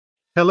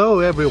Hello,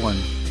 everyone.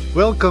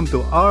 Welcome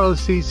to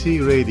RLCC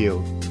Radio,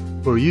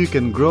 where you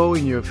can grow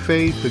in your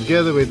faith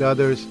together with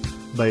others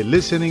by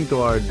listening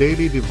to our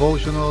daily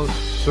devotionals,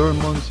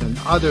 sermons,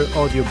 and other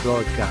audio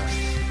broadcasts.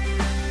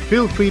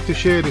 Feel free to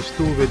share this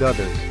tool with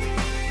others.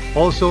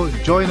 Also,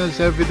 join us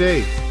every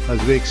day as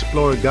we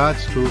explore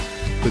God's truth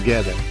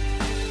together.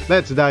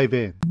 Let's dive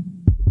in.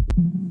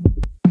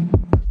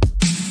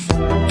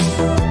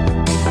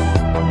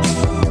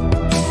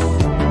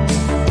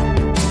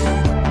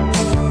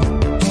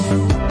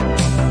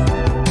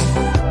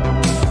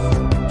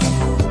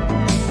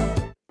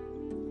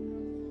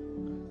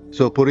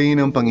 So, purihin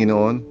ang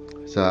Panginoon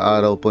sa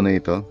araw po na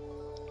ito.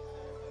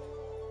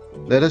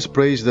 Let us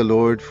praise the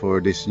Lord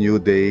for this new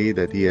day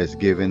that He has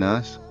given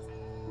us.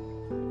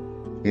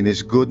 In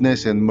His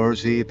goodness and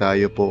mercy,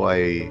 tayo po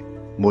ay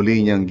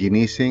muli niyang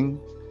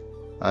ginising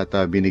at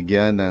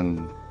binigyan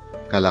ng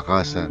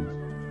kalakasan.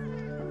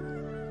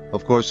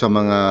 Of course, sa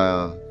mga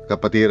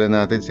kapatiran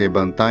natin sa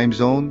ibang time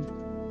zone,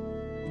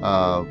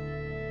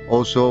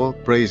 also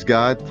praise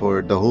God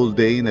for the whole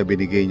day na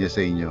binigay niya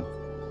sa inyo.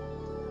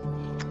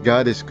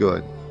 God is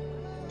good.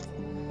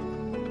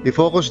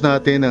 I-focus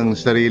natin ang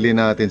sarili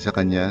natin sa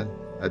Kanya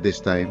at this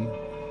time.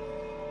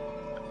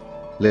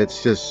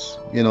 Let's just,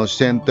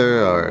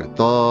 center our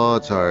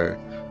thoughts,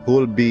 our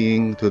whole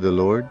being to the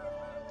Lord.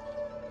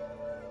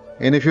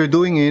 And if you're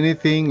doing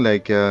anything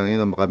like,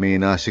 baka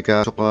may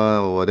nasikaso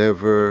ka or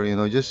whatever,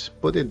 just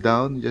put it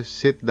down. Just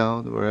sit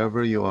down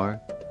wherever you are.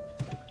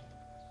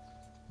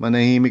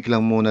 Manahimik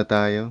lang muna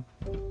tayo.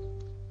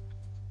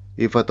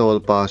 If at all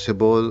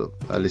possible,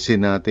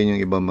 alisin natin yung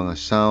ibang mga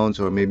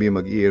sounds or maybe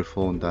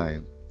mag-earphone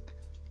tayo.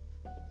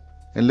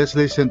 And let's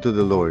listen to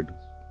the Lord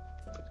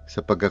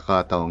sa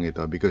pagkakataong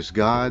ito because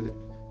God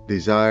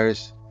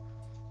desires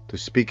to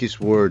speak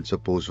His word sa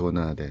puso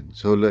natin.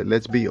 So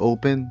let's be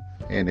open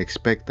and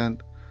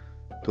expectant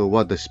to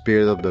what the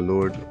Spirit of the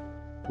Lord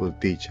will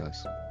teach us.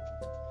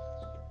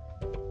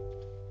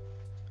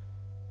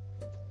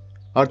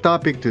 Our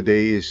topic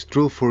today is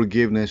true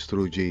forgiveness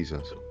through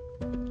Jesus.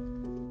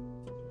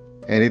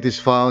 And it is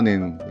found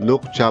in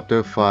Luke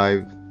chapter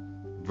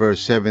 5,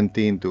 verse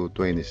 17 to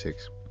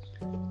 26.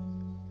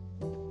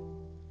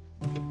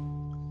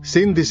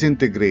 Sin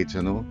disintegrates,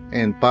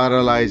 and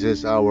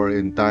paralyzes our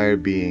entire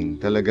being.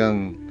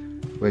 Talagang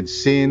when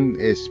sin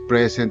is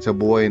present sa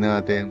buhay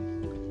natin,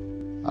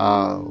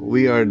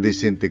 we are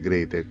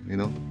disintegrated,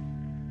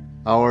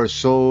 Our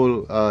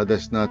soul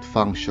does not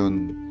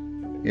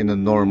function in a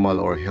normal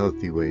or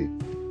healthy way.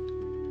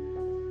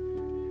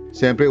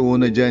 Siyempre,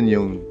 una dyan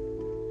yung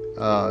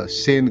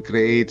sin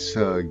creates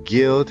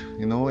guilt,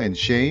 and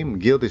shame.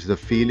 Guilt is the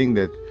feeling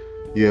that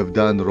you have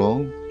done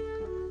wrong.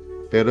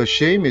 Pero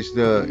shame is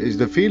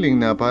the feeling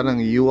na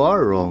parang you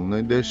are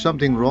wrong. There's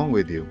something wrong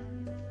with you.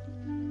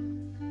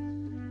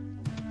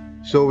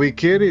 So we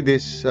carry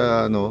this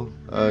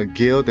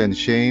guilt and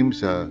shame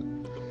sa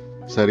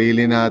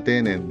sarili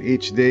natin, and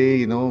each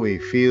day, we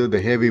feel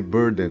the heavy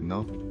burden,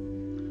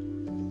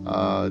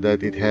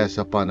 that it has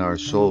upon our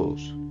souls.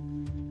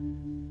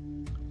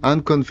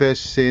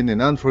 Unconfessed sin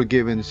and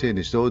unforgiven sin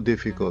is so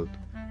difficult,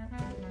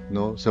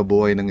 sa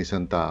buhay ng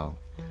isang tao.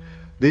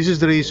 This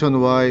is the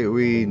reason why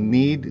we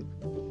need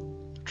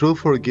true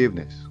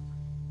forgiveness.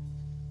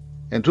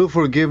 And true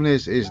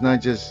forgiveness is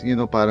not just,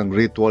 parang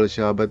ritual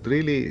siya, but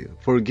really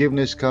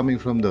forgiveness coming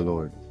from the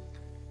Lord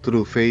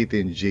through faith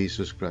in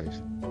Jesus Christ.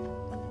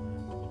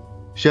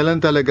 Siya lang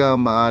talaga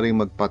ang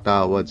maaring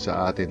magpatawad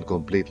sa atin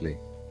completely.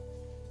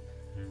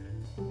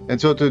 And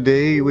so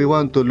today, we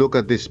want to look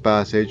at this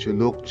passage,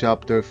 Luke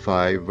chapter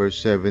 5, verse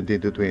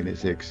 17 to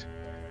 26,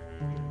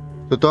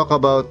 to talk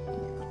about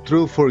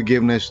true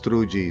forgiveness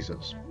through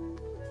Jesus.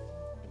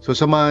 So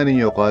samahan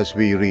ninyo ko as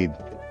we read.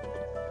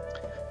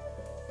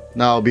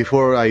 Now,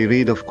 before I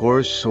read, of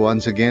course,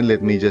 once again,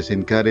 let me just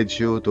encourage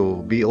you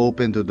to be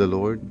open to the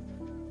Lord.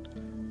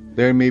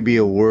 There may be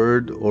a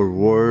word or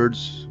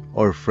words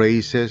or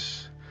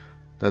phrases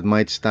that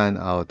might stand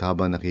out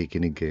habang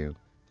nakikinig kayo.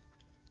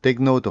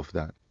 Take note of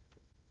that.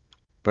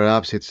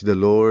 Perhaps it's the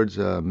Lord's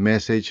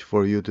message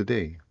for you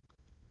today.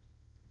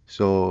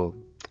 So,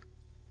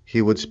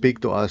 He would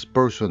speak to us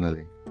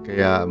personally.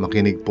 Kaya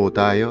makinig po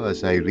tayo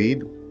as I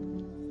read,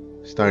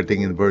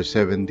 starting in verse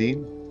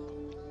 17.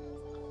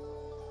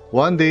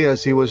 One day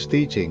as He was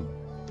teaching,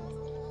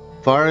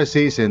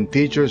 Pharisees and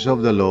teachers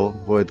of the law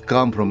who had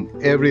come from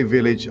every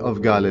village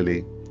of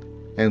Galilee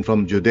and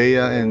from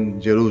Judea and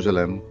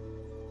Jerusalem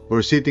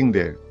were sitting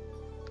there,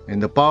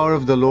 and the power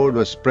of the Lord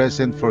was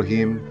present for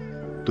Him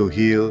to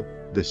heal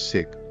the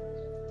sick.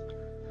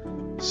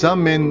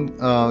 Some men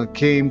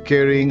came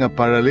carrying a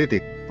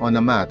paralytic on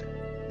a mat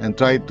and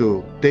tried to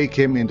take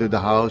him into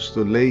the house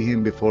to lay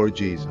him before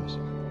Jesus.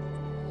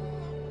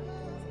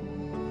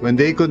 When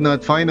they could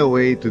not find a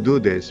way to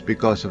do this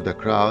because of the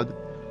crowd,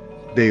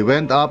 they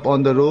went up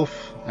on the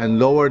roof and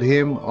lowered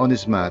him on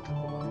his mat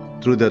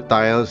through the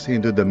tiles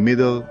into the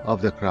middle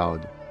of the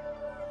crowd,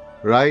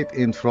 right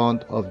in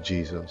front of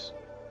Jesus.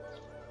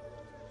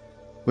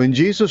 When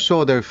Jesus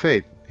saw their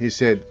faith, He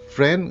said,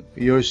 "Friend,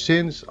 your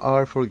sins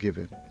are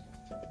forgiven."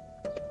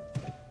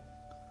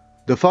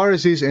 The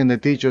Pharisees and the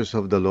teachers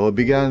of the law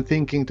began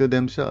thinking to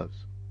themselves,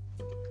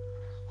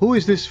 "Who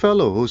is this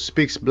fellow who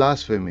speaks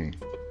blasphemy?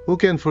 Who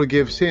can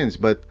forgive sins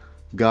but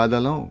God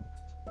alone?"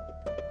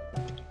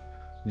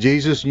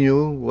 Jesus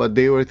knew what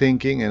they were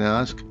thinking and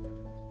asked,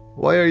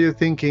 "Why are you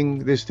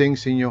thinking these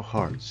things in your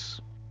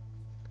hearts?"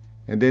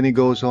 And then he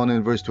goes on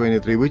in verse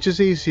 23, which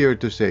is easier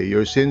to say,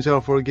 "Your sins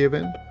are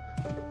forgiven,"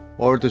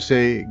 or to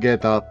say,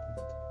 "Get up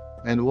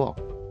and walk"?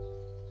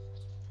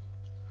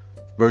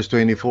 Verse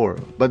 24,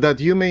 "But that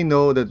you may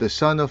know that the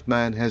Son of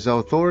Man has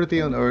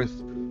authority on earth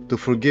to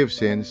forgive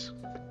sins,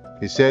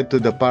 he said to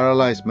the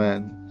paralyzed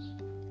man,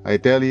 I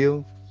tell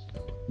you,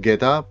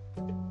 get up,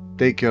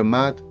 take your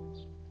mat,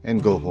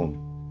 and go home."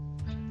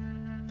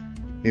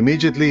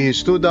 Immediately he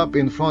stood up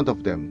in front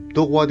of them,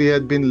 took what he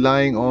had been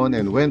lying on,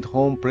 and went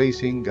home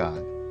praising God.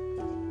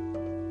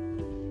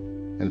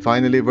 And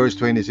finally, verse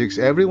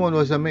 26, everyone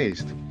was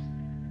amazed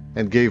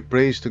and gave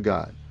praise to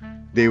God.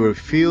 They were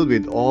filled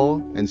with awe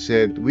and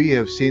said, "We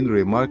have seen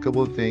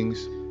remarkable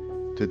things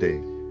today."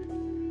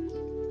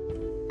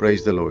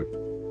 Praise the Lord.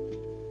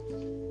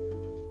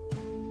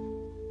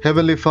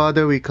 Heavenly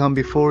Father, we come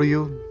before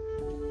you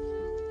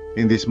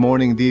in this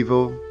morning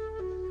Devo.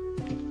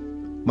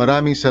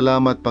 Maraming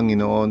salamat,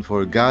 Panginoon,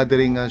 for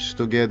gathering us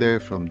together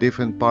from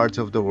different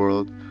parts of the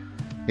world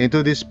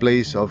into this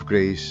place of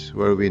grace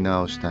where we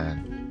now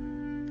stand.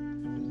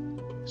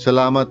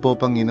 Salamat po,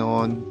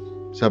 Panginoon,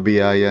 sa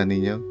biyaya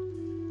ninyo.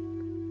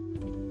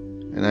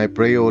 And I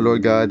pray, O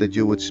Lord God, that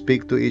you would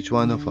speak to each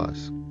one of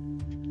us.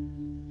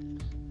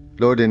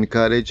 Lord,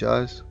 encourage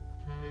us,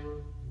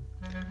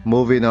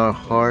 move in our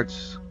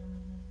hearts,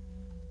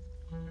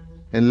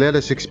 and let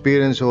us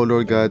experience, O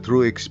Lord God,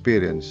 true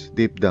experience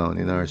deep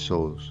down in our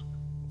souls.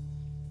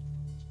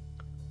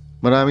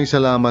 Maraming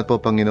salamat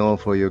po, Panginoon,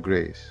 for your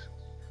grace.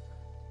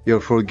 Your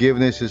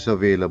forgiveness is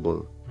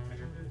available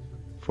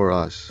for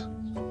us.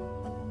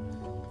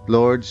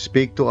 Lord,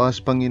 speak to us,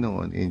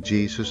 Panginoon, in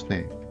Jesus'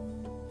 name.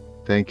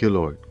 Thank you,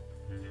 Lord.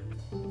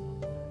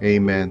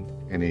 Amen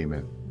and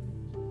amen.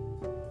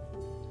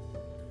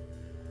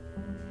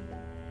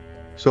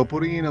 So,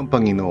 purihin ang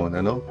Panginoon,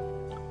 ano?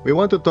 We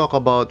want to talk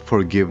about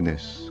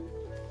forgiveness.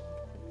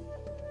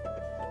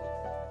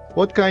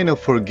 What kind of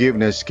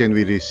forgiveness can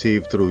we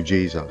receive through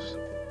Jesus?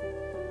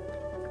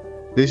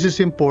 This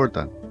is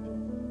important.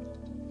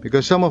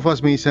 Because some of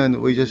us minsan,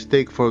 we just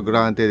take for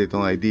granted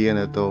itong idea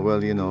na to, well,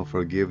 you know,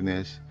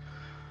 forgiveness.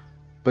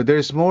 But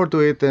there's more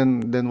to it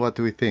than what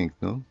we think,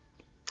 no?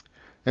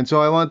 And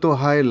so I want to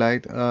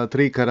highlight 3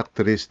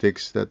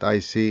 characteristics that I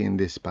see in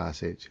this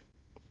passage.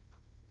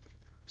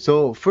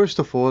 So,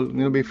 first of all,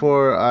 you know,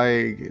 before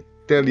I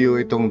tell you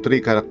itong 3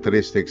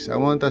 characteristics, I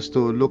want us to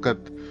look at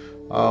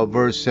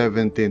verse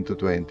 17 to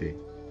 20.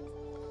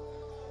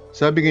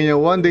 Sabi niya,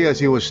 one day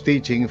as he was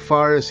teaching,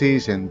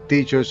 Pharisees and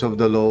teachers of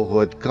the law who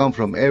had come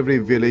from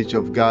every village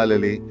of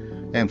Galilee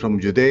and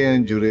from Judea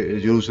and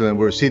Jerusalem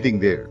were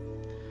sitting there.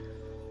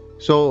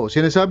 So,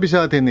 sinasabi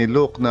sa atin ni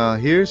Luke na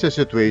here's a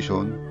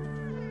situation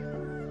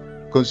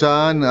kung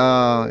saan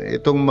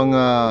itong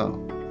mga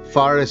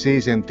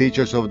Pharisees and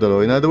teachers of the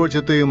law, in other words,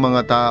 ito yung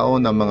mga tao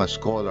na mga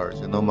scholars,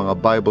 you know, mga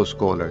Bible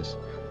scholars.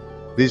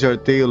 These are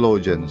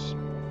theologians.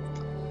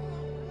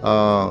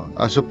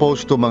 As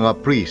opposed to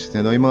mga priests,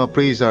 you know, yung mga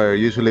priests are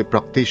usually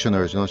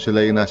practitioners, you know,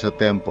 sila yung nasa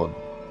temple.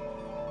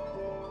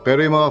 Pero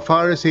yung mga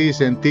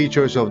Pharisees and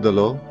teachers of the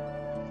law,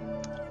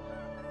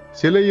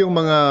 sila yung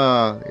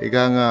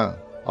mga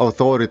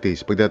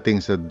authorities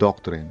pagdating sa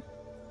doctrine.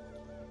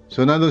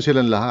 So nandun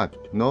silang lahat,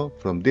 no,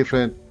 from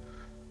different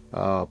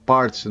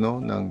parts,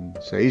 no,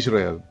 sa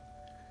Israel.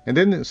 And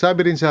then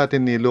sabi rin sa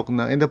atin ni Luke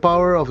na, and the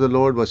power of the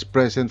Lord was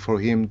present for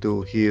him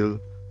to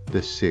heal the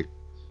sick.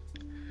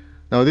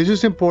 Now, this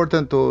is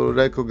important to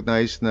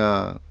recognize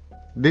na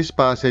this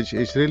passage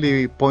is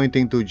really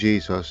pointing to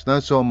Jesus,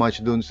 not so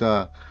much dun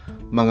sa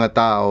mga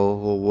tao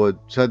who would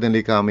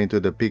suddenly come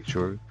into the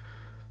picture.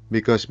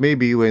 Because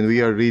maybe when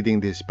we are reading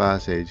this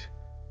passage,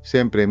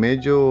 siyempre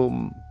medyo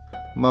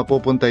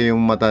mapupunta yung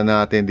mata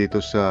natin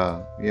dito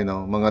sa, you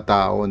know, mga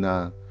tao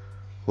na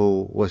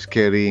who was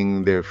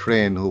carrying their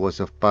friend who was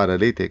a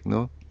paralytic,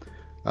 no?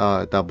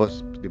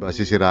 Tapos, di ba,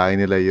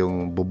 sisirain nila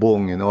yung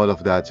bubong and all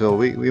of that. So,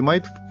 we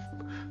might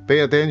pay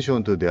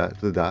attention to that.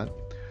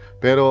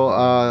 Pero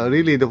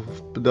really the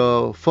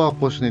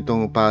focus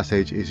nitong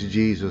passage is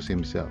Jesus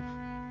himself.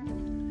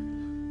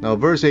 Now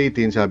verse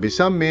 18 sabi,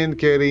 some men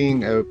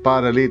carrying a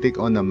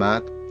paralytic on a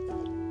mat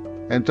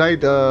and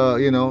tried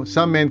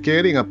some men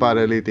carrying a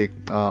paralytic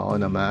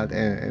on a mat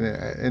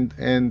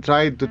and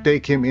tried to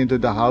take him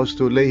into the house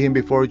to lay him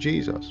before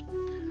Jesus.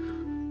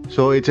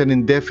 So it's an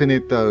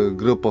indefinite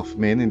group of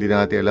men. Hindi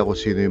natin alam kung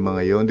sino yung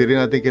mga yun. Hindi rin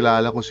natin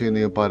kilala kung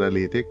sino yung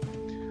paralytic.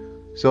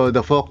 So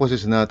the focus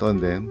is not on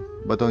them,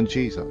 but on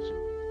Jesus.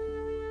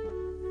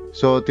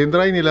 So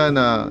tinry nila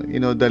na,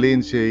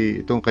 dalhin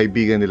itong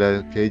kaibigan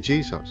nila kay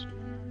Jesus.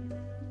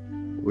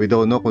 We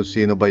don't know kung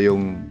sino ba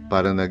yung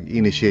parang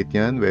nag-initiate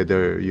niyan,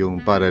 whether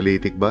yung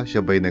paralytic ba,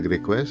 siya ba yung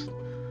nag-request,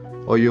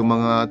 o yung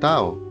mga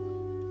tao.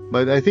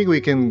 But I think we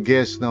can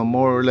guess na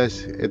more or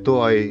less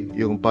ito ay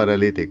yung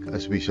paralytic,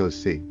 as we shall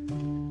see.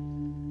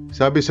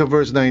 Sabi sa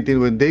verse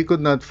 19, when they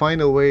could not find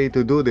a way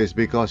to do this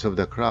because of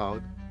the crowd,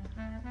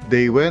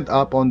 they went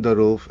up on the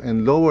roof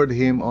and lowered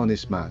him on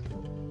his mat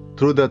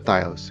through the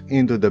tiles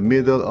into the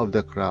middle of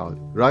the crowd,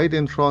 right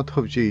in front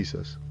of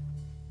Jesus.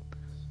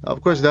 Of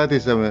course, that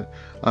is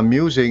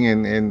amusing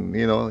and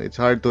you know, it's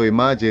hard to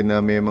imagine na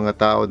may mga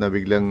tao na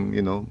biglang,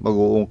 you know,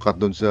 mag-uungkat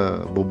dun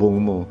sa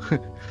bubong mo.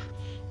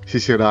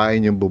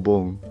 Sisirain yung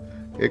bubong.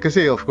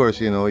 Kasi of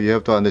course, you know, you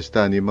have to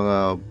understand yung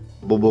mga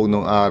bubong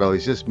nung araw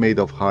is just made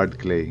of hard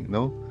clay,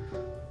 no?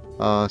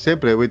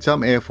 Siyempre, with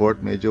some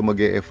effort, medyo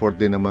mag-e-effort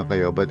din naman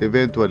kayo, but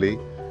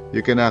eventually, you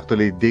can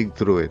actually dig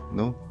through it,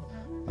 no?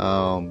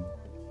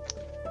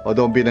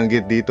 Although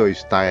binanggit dito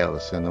is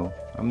tiles, you know?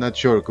 I'm not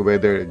sure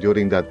whether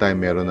during that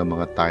time meron ng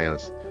mga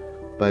tiles.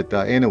 But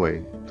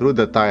anyway, through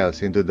the tiles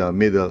into the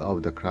middle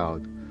of the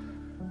crowd.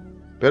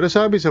 Pero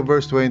sabi sa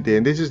verse 20,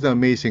 and this is the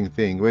amazing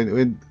thing,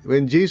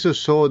 when Jesus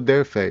saw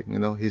their faith,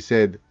 you know, He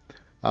said,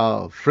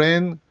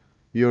 friend,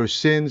 your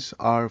sins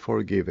are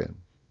forgiven.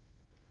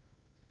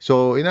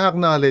 So,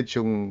 ina-acknowledge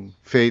yung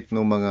faith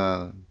ng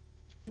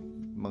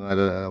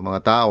mga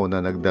tao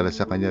na nagdala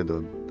sa kanya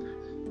doon.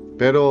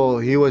 Pero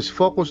he was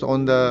focused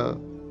on the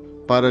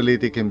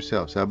paralytic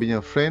himself. Sabi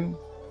niya, friend,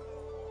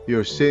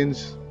 your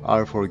sins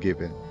are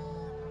forgiven.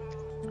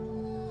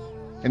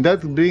 And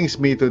that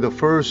brings me to the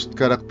first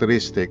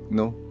characteristic,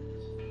 no?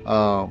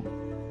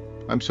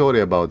 I'm sorry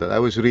about that. I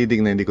was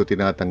reading na hindi ko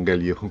tinatanggal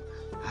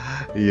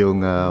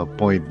yung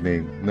point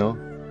name, no?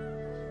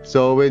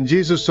 So when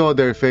Jesus saw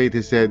their faith,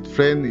 He said,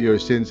 friend, your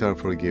sins are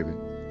forgiven.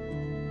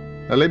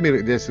 Now let me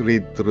just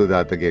read through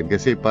that again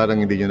kasi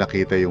parang hindi nyo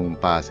nakita yung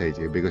passage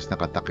because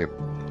nakatakip.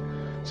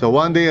 So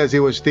one day as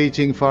He was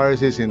teaching,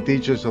 Pharisees and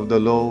teachers of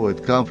the law who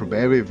had come from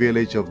every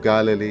village of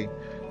Galilee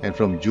and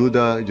from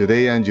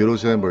Judea and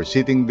Jerusalem were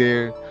sitting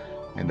there,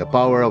 and the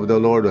power of the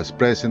Lord was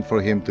present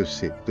for Him to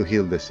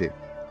heal the sick.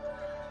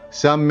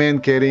 Some men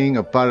carrying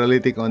a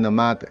paralytic on a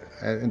mat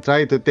and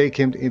tried to take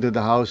him into the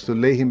house to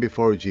lay him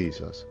before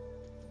Jesus.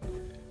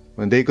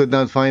 When they could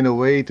not find a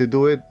way to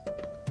do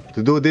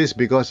this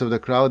because of the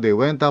crowd, they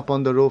went up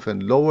on the roof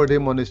and lowered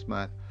him on his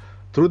mat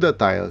through the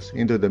tiles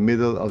into the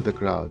middle of the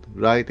crowd,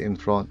 right in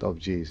front of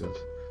Jesus.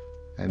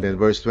 And then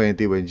verse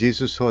 20, when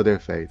Jesus saw their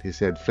faith, He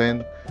said,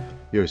 friend,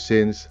 your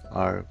sins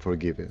are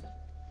forgiven.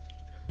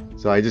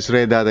 So I just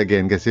read that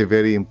again kasi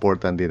very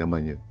important din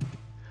naman yun.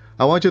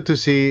 I want you to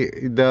see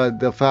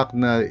the fact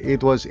na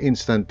it was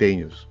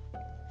instantaneous.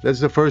 That's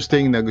the first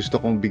thing na gusto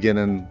kong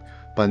bigyan ng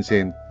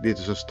pansin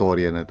dito sa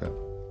storya na to.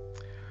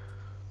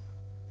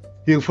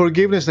 Yung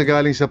forgiveness na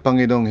galing sa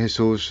Panginoong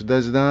Jesus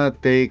does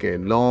not take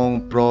a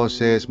long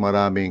process,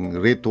 maraming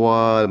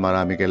ritual,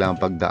 maraming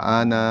kailangang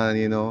pagdaanan,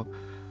 you know,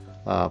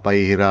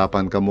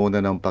 pahihirapan ka muna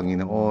ng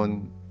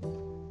Panginoon.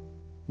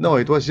 No,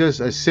 it was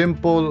just a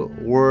simple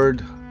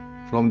word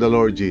from the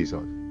Lord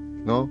Jesus,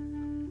 no?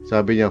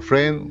 Sabi niya,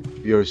 friend,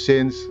 your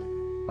sins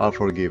are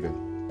forgiven.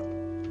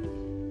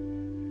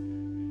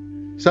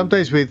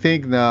 Sometimes we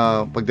think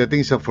na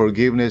pagdating sa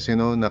forgiveness, you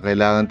know, na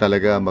kailangan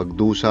talaga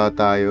magdusa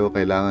tayo,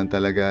 kailangan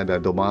talaga na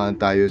dumaan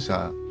tayo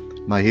sa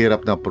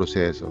mahirap na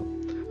proseso.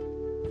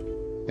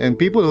 And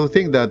people who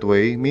think that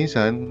way,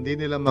 minsan,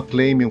 hindi nila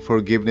maklaim yung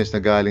forgiveness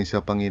na galing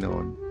sa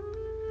Panginoon.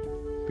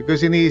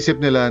 Because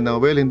iniisip nila na,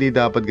 well, hindi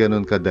dapat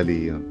ganun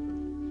kadali yun.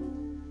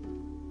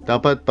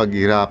 Dapat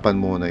paghirapan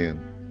muna yun.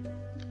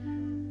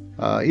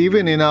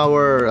 Even in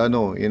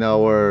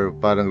our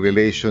parang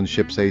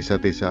relationship sa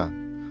isa't isa,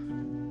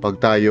 pag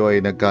tayo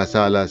ay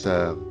nagkasala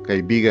sa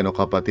kaibigan o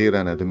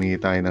kapatiran na tumingi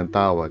tayo ng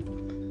tawad,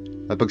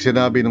 at pag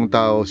sinabi ng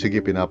tao,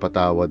 sige,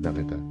 pinapatawad na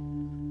kita.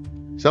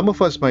 Some of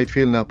us might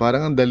feel na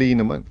parang ang dali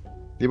naman.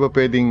 Di ba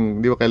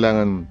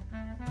kailangan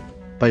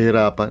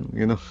pahirapan,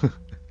 you know?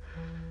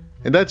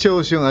 And that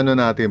shows yung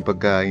natin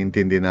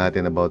pagkaintindi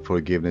natin about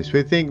forgiveness.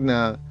 We think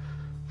na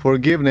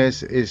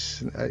forgiveness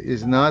is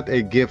not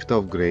a gift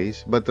of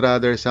grace, but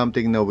rather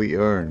something that we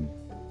earn.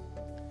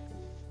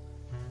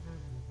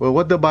 Well,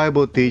 what the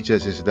Bible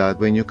teaches is that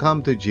when you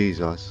come to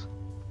Jesus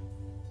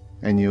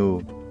and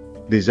you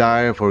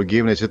desire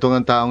forgiveness,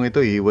 itong taong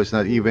ito, he was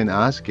not even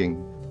asking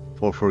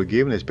for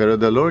forgiveness. Pero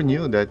the Lord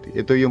knew that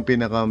ito yung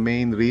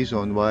pinaka-main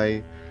reason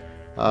why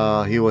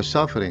he was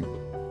suffering.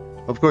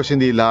 Of course,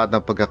 hindi lahat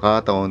ng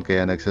pagkakataon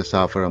kaya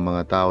nagsasuffer ang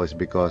mga tao is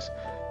because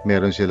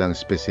meron silang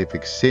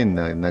specific sin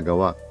na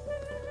nagawa.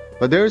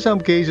 But there are some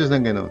cases na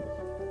gano'n.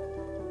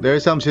 There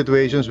are some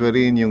situations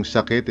wherein yung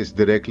sakit is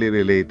directly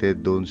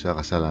related doon sa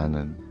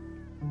kasalanan.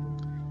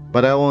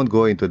 But I won't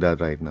go into that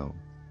right now.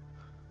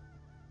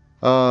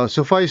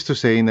 Suffice to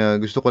say na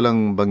gusto ko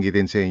lang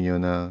banggitin sa inyo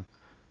na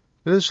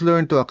let us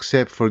learn to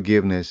accept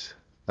forgiveness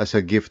as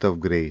a gift of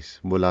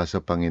grace mula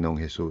sa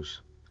Panginoong Jesus.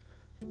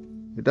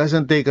 It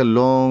doesn't take a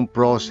long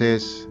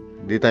process.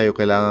 Hindi tayo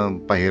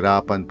kailangan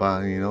pahirapan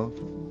pa, you know.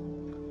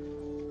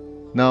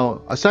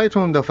 Now, aside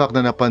from the fact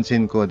na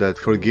napansin ko that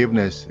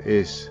forgiveness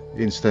is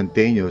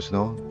instantaneous,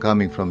 no,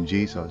 coming from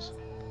Jesus,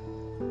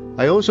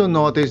 I also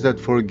noticed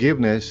that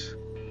forgiveness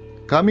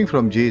coming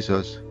from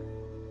Jesus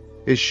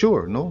is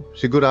sure, no?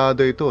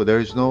 Sigurado ito. There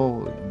is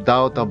no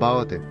doubt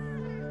about it.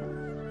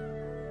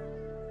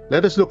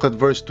 Let us look at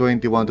verse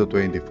 21 to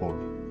 24.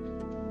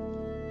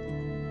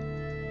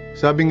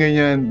 Sabi nga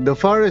niyan, the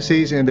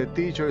Pharisees and the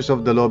teachers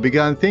of the law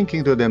began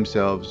thinking to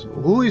themselves,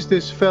 who is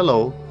this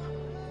fellow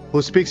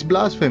who speaks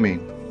blasphemy?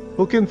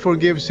 Who can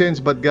forgive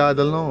sins but God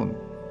alone?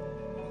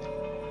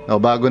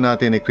 Now, bago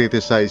natin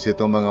i-criticize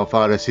itong mga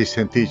Pharisees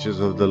and teachers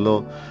of the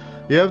law,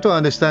 you have to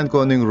understand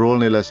kung anong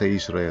role nila sa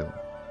Israel.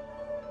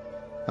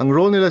 Ang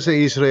role nila sa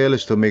Israel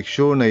is to make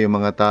sure na yung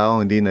mga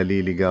tao hindi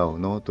naliligaw,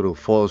 no? Through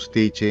false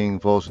teaching,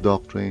 false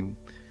doctrine.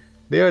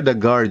 They are the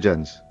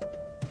guardians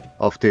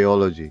of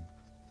theology.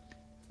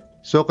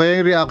 So kaya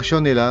yung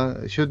reaction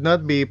nila should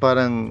not be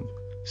parang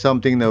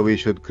something na we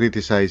should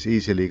criticize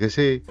easily.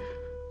 Kasi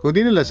kung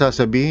di nila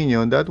sasabihin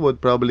yun, that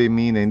would probably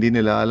mean na hindi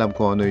nila alam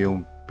kung ano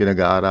yung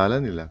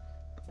pinag-aaralan nila.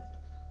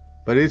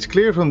 But it's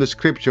clear from the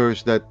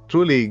scriptures that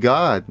truly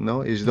God,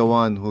 no, is the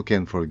one who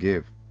can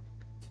forgive.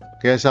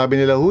 Kaya sabi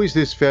nila, who is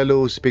this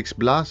fellow who speaks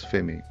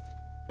blasphemy?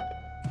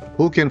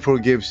 Who can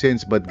forgive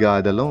sins but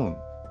God alone?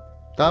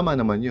 Tama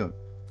naman yun.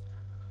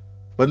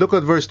 But look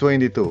at verse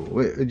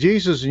 22.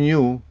 Jesus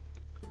knew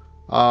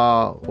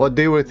what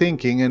they were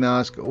thinking and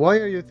asked, why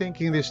are you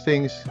thinking these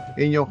things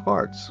in your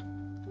hearts?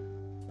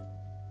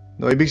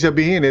 No, ibig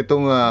sabihin,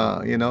 itong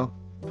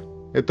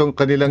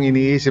kanilang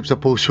iniisip sa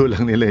puso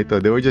lang nila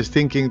ito. They were just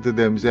thinking to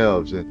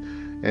themselves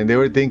and they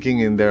were thinking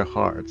in their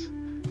hearts.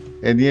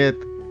 And yet,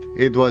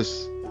 it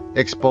was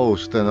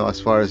exposed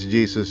as far as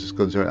Jesus is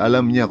concerned.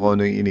 Alam niya kung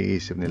ano yung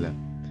iniisip nila.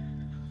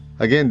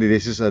 Again,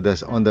 this is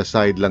on the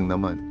side lang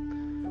naman.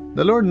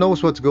 The Lord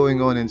knows what's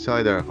going on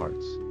inside our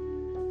hearts.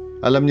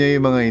 Alam niya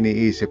yung mga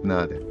iniisip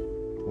natin.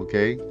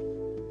 Okay?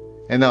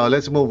 And now,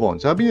 let's move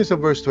on. Sabi niya sa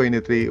verse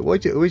 23,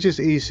 which is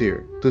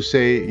easier? To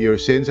say, your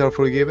sins are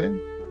forgiven?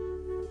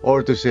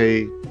 Or to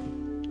say,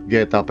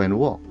 get up and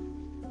walk?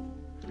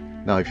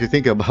 Now, if you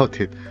think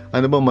about it,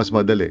 ano ba mas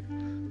madali?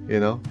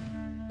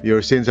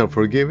 Your sins are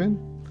forgiven?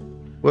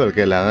 Well,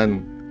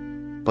 kailangan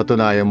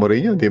patunayan mo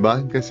rin yun, di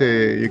ba?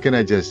 Kasi you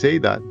cannot just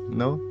say that,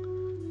 no?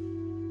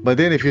 But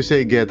then if you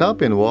say get up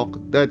and walk,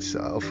 that's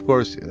of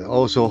course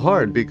also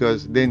hard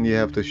because then you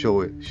have to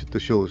show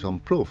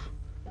some proof.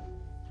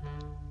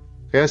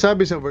 Kaya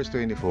sabi sa verse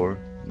 24,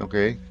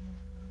 okay?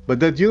 But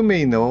that you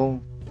may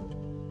know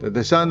that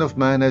the Son of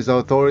Man has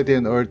authority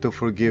on earth to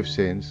forgive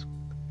sins,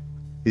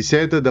 he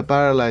said to the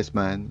paralyzed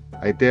man,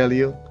 I tell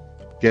you,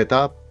 get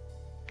up,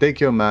 take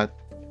your mat,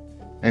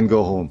 and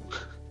go home.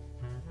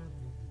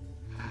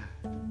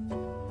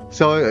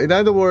 So, in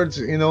other words,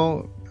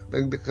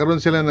 nagkaroon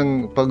sila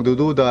ng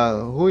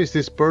pagdududa, who is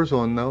this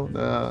person, no?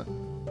 Na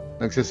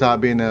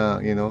nagsasabi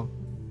na,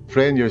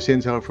 friend, your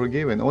sins are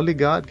forgiven. Only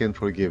God can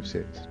forgive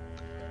sins.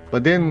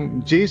 But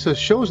then, Jesus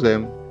shows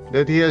them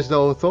that He has the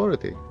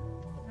authority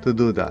to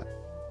do that.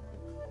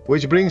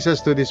 Which brings us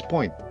to this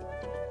point.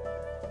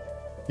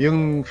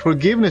 Yung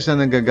forgiveness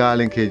na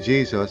nanggagaling kay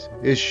Jesus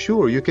is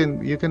sure. You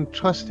can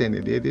trust in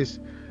it. It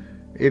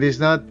is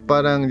not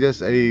parang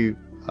just a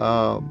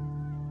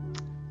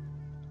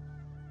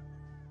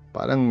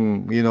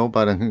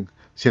parang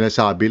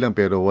sinasabi lang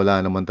pero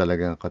wala naman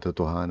talagang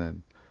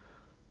katotohanan.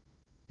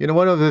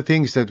 One of the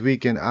things that we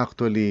can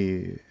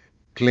actually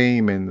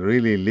claim and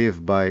really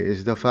live by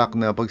is the fact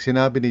na pag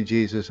sinabi ni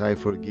Jesus, I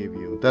forgive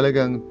you,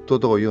 talagang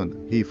totoo yun.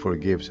 He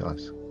forgives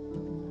us.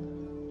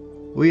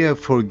 We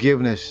have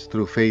forgiveness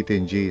through faith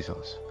in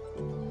Jesus.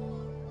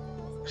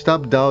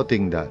 Stop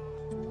doubting that.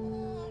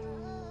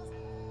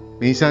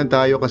 Minsan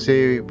tayo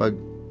kasi pag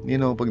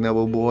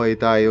nabubuhay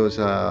tayo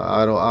sa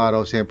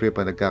araw-araw, siyempre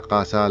pag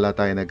nagkakasala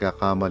tayo,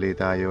 nagkakamali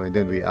tayo, and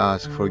then we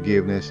ask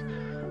forgiveness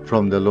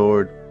from the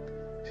Lord.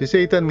 Si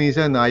Satan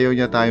minsan ayaw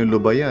niya tayong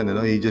lubayan,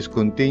 He just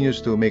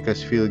continues to make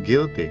us feel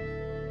guilty.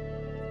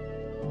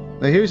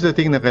 Now here's the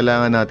thing na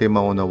kailangan natin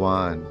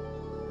maunawaan.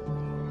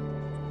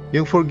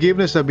 Yung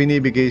forgiveness na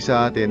binibigay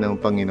sa atin ng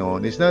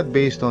Panginoon is not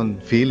based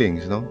on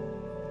feelings, no?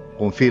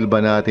 Kung feel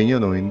ba natin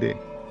yun o hindi.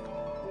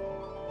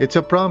 It's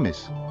a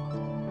promise.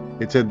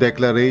 It's a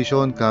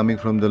declaration coming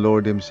from the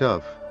Lord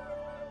Himself.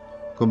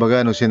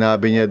 Kumbaga, nung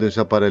sinabi niya dun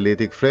sa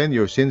paralytic, friend,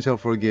 your sins are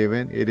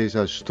forgiven, it is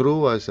as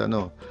true as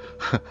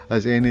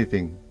as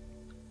anything.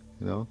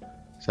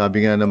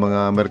 Sabi nga ng mga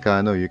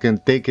Amerikano, you can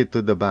take it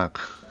to the bank.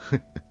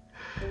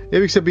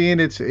 Ibig sabihin,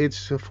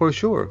 it's for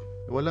sure.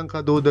 Walang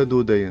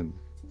kaduda-duda yun.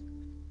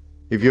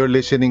 If you're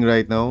listening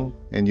right now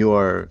and you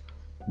are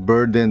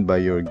burdened by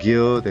your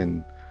guilt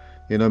and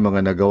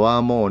mga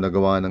nagawa mo o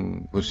nagawa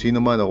ng kung sino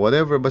man or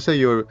whatever, basta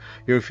you're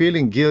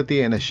feeling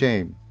guilty and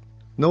ashamed,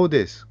 know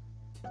this.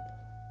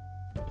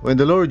 When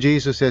the Lord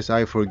Jesus says,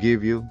 I forgive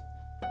you,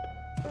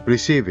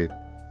 receive it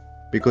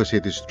because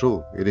it is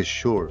true, it is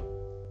sure.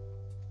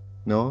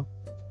 No?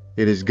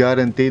 It is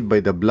guaranteed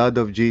by the blood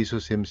of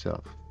Jesus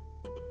Himself.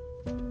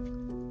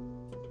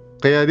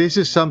 Kaya this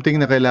is something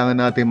na kailangan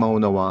natin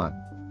maunawaan.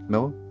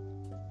 No?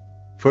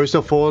 First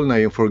of all,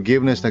 na yung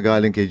forgiveness na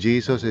galing kay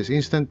Jesus is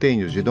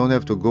instantaneous. You don't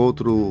have to go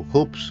through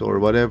hoops or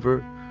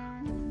whatever.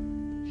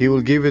 He will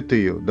give it to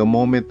you the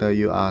moment that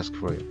you ask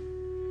for it.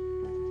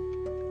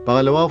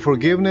 Pangalawa,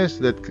 forgiveness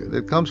that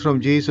comes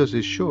from Jesus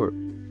is sure.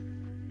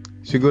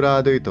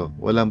 Sigurado ito,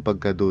 walang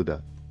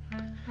pagkaduda.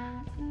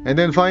 And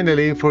then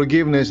finally,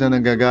 forgiveness na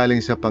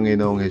nanggagaling sa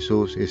Panginoong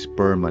Jesus is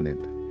permanent.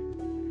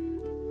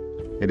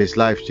 It is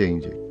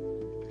life-changing.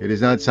 It is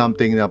not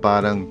something na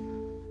parang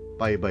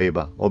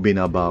paiba-iba o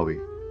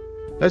binabawi.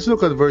 Let's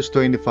look at verse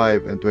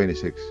 25 and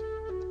 26.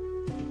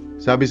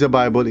 Sabi sa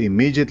Bible,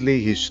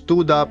 immediately he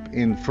stood up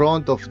in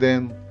front of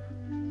them,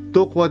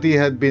 took what he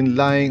had been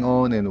lying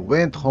on, and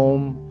went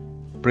home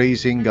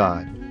praising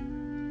God.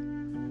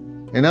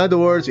 In other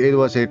words, it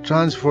was a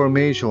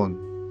transformation,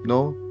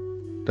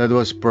 that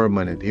was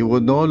permanent. He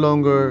would no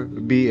longer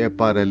be a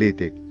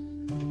paralytic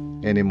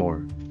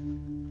anymore.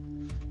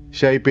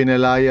 Siya ay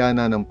pinalaya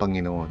na ng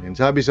Panginoon. And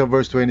sabi sa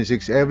verse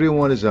 26,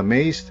 everyone is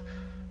amazed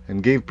and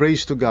gave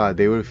praise to God.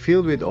 They were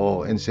filled with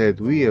awe and said,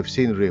 we have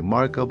seen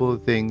remarkable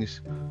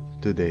things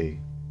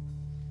today.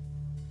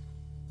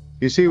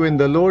 You see, when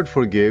the Lord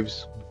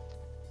forgives,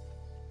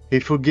 He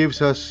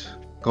forgives us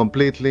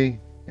completely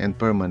and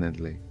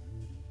permanently.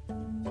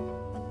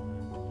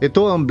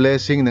 Ito ang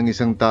blessing ng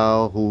isang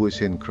tao who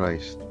is in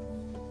Christ.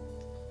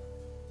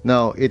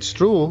 Now, it's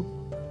true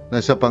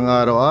na sa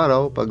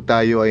pang-araw-araw, pag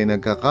tayo ay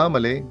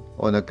nagkakamali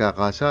o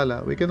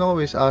nagkakasala, we can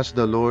always ask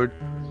the Lord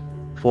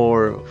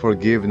for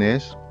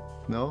forgiveness,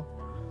 no?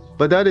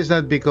 But that is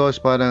not because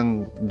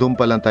parang doon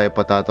pa lang tayo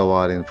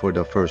patatawarin for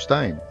the first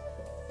time.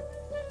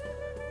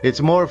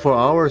 It's more for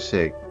our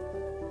sake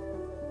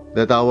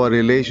that our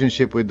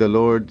relationship with the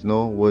Lord,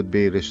 would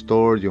be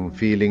restored. Yung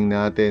feeling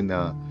natin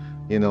na,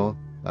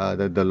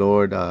 that the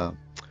Lord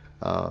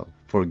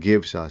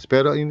forgives us.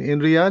 Pero in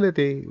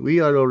reality,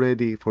 we are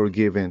already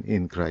forgiven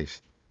in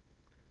Christ.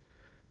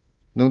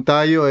 Nung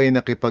tayo ay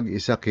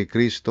nakipag-isa kay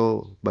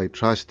Kristo by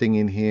trusting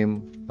in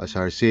Him as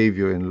our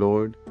Savior and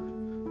Lord,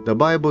 the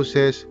Bible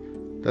says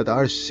that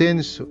our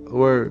sins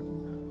were,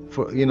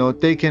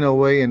 taken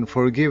away and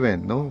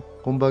forgiven.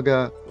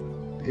 Kumbaga,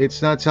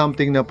 it's not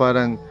something na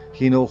parang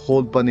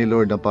hino-hold pa ni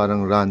Lord na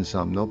parang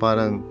ransom.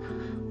 Parang,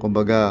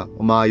 kumbaga,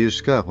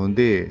 umayos ka,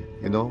 kundi,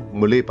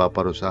 muli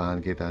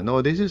paparusahan kita.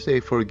 No, this is a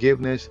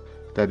forgiveness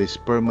that is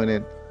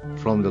permanent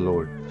from the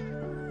Lord.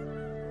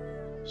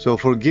 So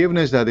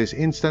forgiveness that is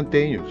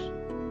instantaneous,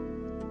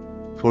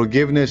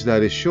 forgiveness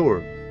that is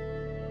sure,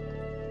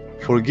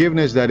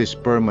 forgiveness that is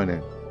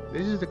permanent.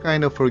 This is the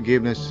kind of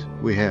forgiveness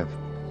we have.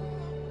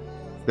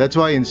 That's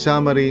why in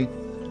summary,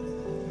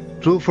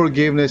 true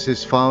forgiveness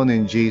is found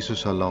in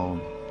Jesus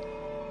alone.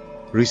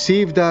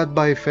 Receive that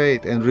by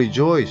faith and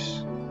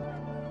rejoice.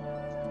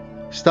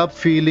 Stop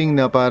feeling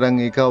na parang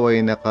ikaw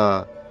ay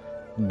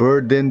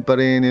naka-burden pa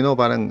rin,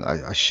 parang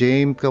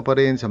ashamed ka pa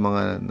rin sa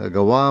mga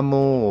nagawa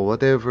mo or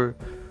whatever.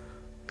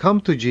 Come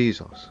to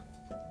Jesus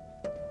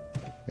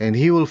and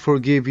He will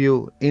forgive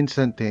you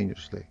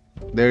instantaneously.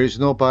 There is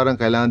no parang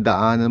kailangan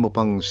daanan mo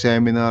pang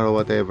seminar or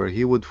whatever.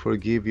 He would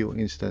forgive you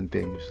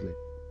instantaneously.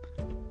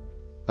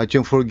 At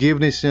yung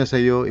forgiveness niya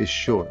sa iyo is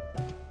sure.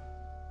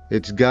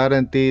 It's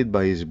guaranteed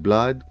by His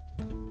blood.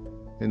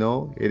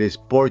 It is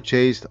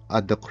purchased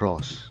at the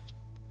cross.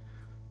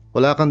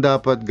 Wala kang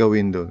dapat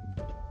gawin doon.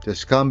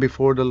 Just come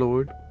before the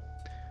Lord.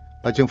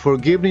 At yung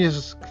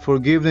forgiveness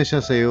niya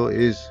sa iyo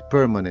is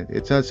permanent.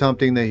 It's not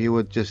something that He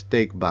would just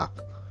take back.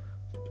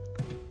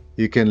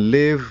 You can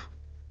live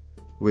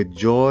with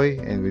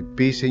joy and with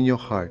peace in your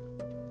heart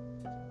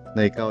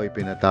na ikaw ay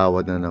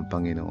pinatawad na ng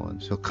Panginoon.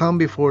 So come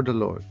before the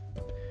Lord.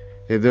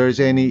 If there is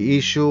any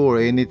issue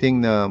or anything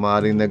na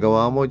maaaring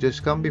nagawa mo,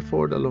 just come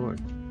before the Lord.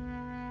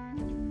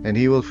 And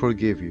He will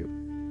forgive you.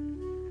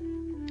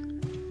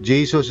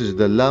 Jesus is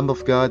the Lamb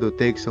of God who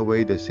takes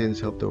away the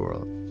sins of the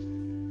world.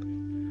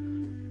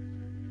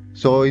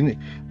 So,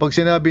 pag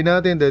sinabi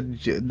natin that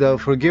the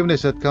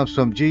forgiveness that comes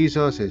from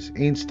Jesus is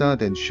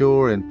instant and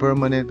sure and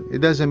permanent, it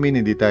doesn't mean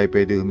hindi tayo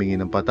pwede humingi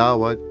ng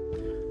patawad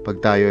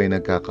pag tayo ay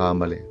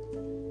nagkakamali.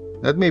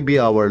 That may be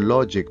our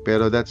logic,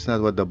 pero that's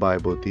not what the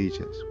Bible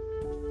teaches.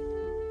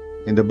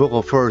 In the book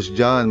of 1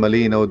 John,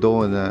 malinaw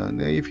doon na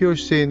if you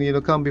sin,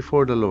 come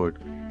before the Lord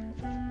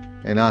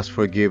and ask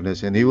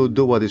forgiveness, and He will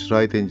do what is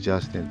right and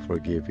just and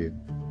forgive you.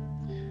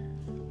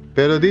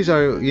 Pero these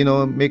are,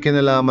 may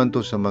kinalaman to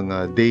sa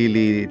mga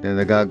daily na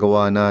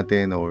nagagawa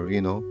natin or,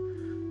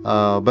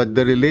 but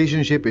the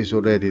relationship is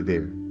already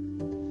there.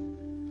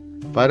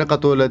 Para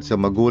katulad sa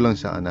magulang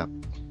sa anak.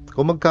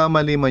 Kung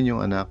magkamali man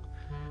yung anak,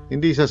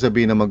 hindi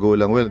sasabihin ng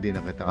magulang, well, di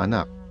na kita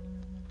anak.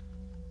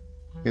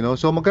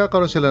 So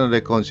magkakaroon sila ng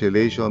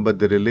reconciliation, but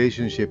the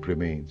relationship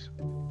remains.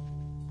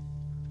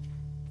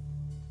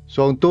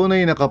 So ang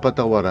tunay na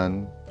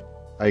kapatawaran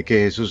ay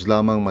kay Jesus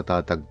lamang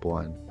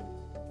matatagpuan.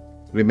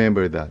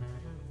 Remember that.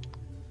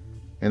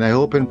 And I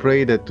hope and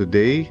pray that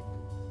today,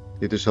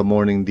 dito sa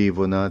morning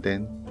devo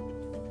natin,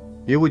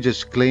 you would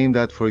just claim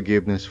that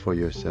forgiveness for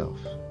yourself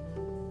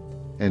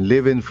and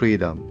live in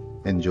freedom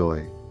and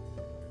joy.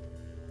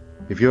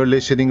 If you're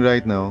listening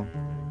right now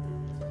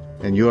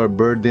and you are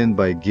burdened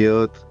by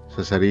guilt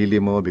sa sarili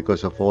mo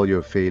because of all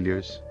your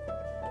failures,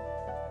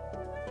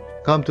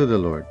 come to the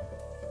Lord.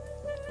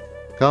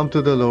 Come to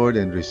the Lord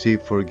and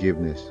receive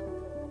forgiveness.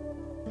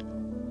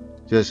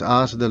 Just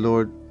ask the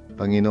Lord,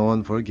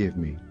 Panginoon, forgive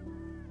me.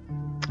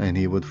 And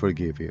He would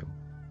forgive you.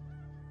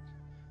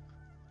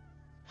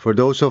 For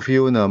those of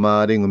you na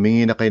maaaring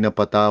humingi na kayo ng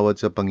patawad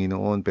sa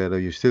Panginoon pero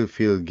you still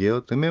feel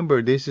guilt,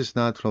 remember, this is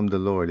not from the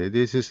Lord.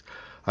 This is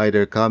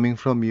either coming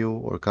from you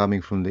or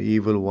coming from the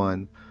evil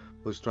one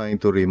who's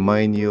trying to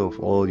remind you of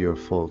all your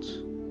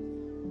faults.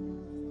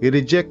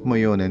 I-reject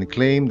mo yun and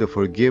claim the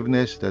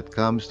forgiveness that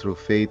comes through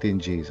faith in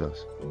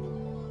Jesus.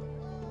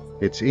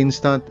 It's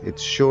instant,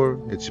 it's sure,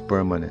 it's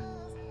permanent.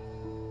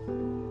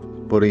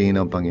 Purihin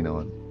ang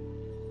Panginoon.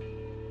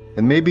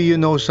 And maybe you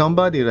know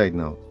somebody right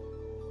now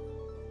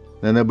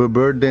na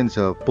nababurden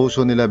sa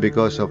puso nila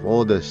because of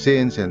all the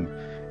sins and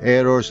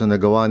errors na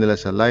nagawa nila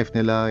sa life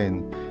nila,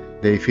 and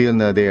they feel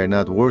na they are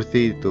not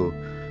worthy to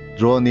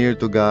draw near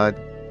to God.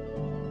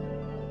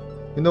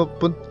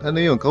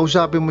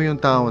 Kausapin mo yung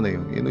tao na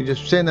yun.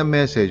 Just send a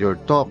message or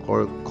talk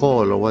or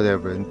call or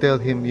whatever and tell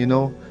him,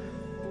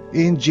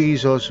 in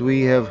Jesus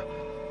we have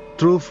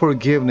true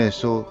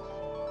forgiveness. So,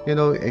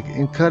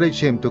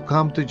 encourage him to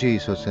come to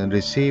Jesus and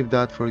receive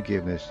that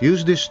forgiveness.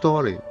 Use this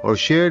story or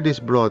share this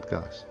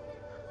broadcast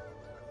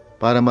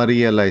para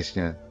ma-realize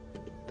niya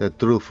that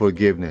true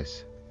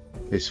forgiveness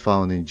is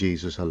found in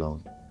Jesus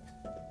alone.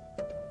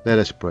 Let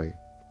us pray.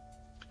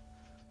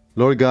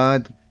 Lord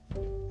God,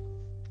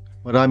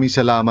 maraming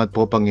salamat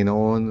po,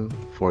 Panginoon,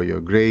 for your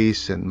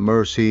grace and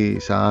mercy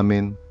sa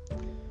amin,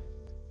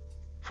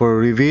 for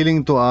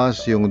revealing to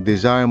us yung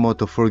desire mo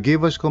to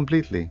forgive us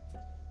completely.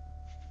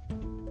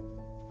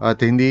 At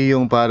hindi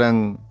yung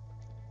parang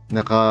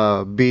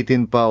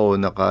nakabitin pa o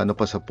nakaano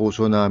pa sa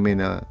puso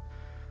namin na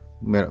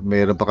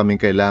mayroon pa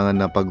kaming kailangan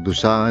na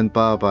pagdusahan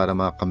pa para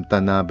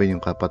makamtan namin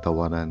yung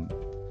kapatawaran.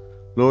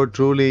 Lord,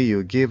 truly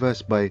you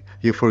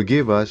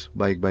forgive us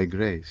by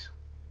grace.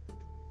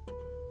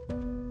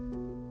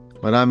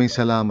 Maraming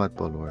salamat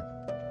po, Lord.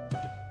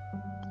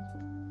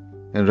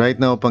 And right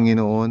now,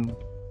 Panginoon,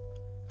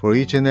 for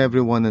each and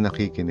every one na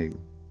nakikinig,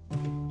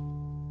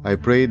 I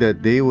pray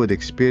that they would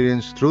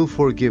experience true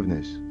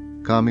forgiveness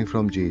coming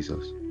from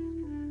Jesus,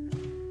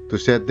 to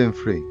set them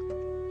free,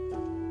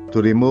 to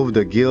remove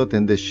the guilt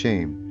and the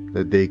shame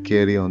that they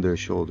carry on their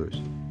shoulders.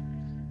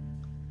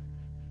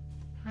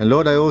 And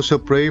Lord, I also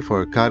pray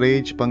for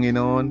courage,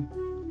 Panginoon,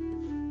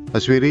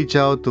 as we reach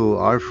out to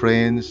our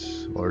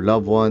friends or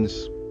loved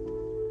ones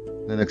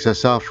na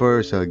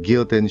nagsasuffer sa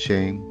guilt and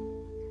shame.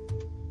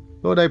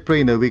 Lord, I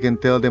pray that we can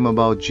tell them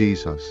about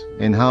Jesus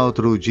and how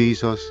through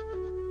Jesus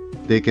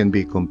they can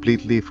be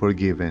completely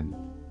forgiven.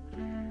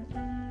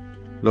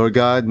 Lord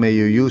God, may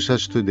you use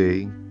us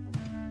today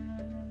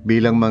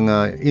bilang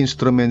mga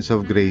instruments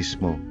of grace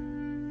mo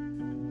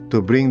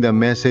to bring the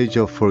message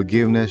of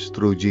forgiveness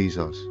through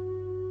Jesus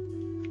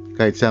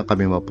kahit saan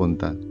kami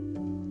mapunta.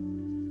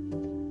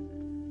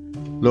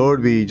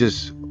 Lord, we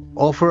just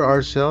offer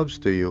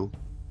ourselves to you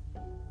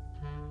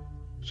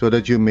so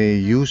that you may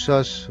use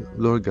us,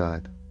 Lord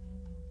God,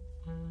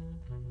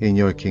 in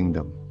your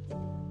kingdom.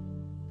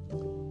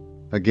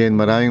 Again,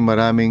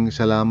 maraming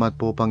salamat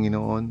po,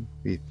 Panginoon.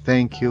 We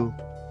thank you.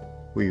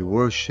 We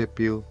worship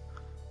you.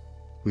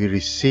 We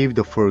receive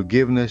the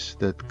forgiveness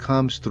that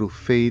comes through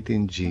faith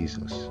in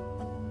Jesus.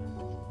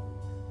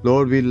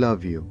 Lord, we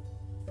love you.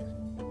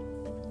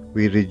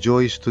 We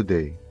rejoice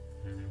today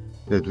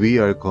that we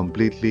are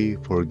completely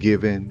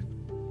forgiven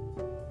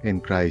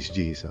in Christ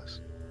Jesus.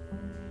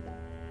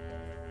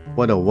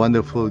 What a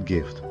wonderful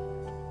gift.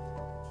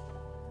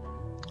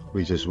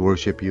 We just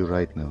worship you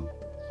right now.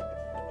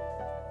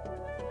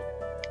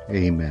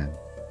 Amen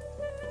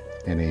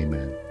and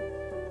amen.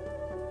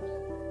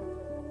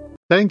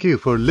 Thank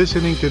you for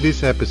listening to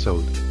this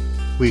episode.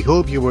 We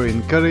hope you were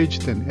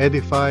encouraged and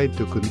edified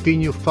to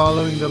continue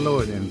following the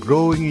Lord and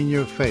growing in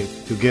your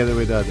faith together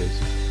with others.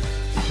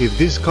 If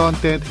this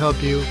content helped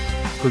you,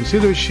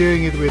 consider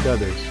sharing it with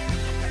others.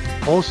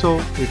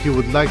 Also, if you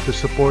would like to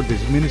support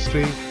this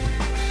ministry,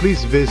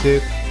 please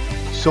visit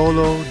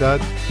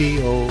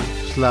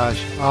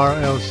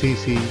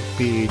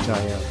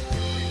solo.to/RLCCPHIL.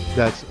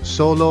 That's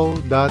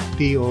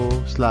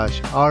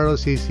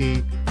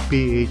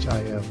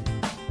solo.to/RLCCPHIL.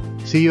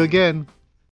 See you again.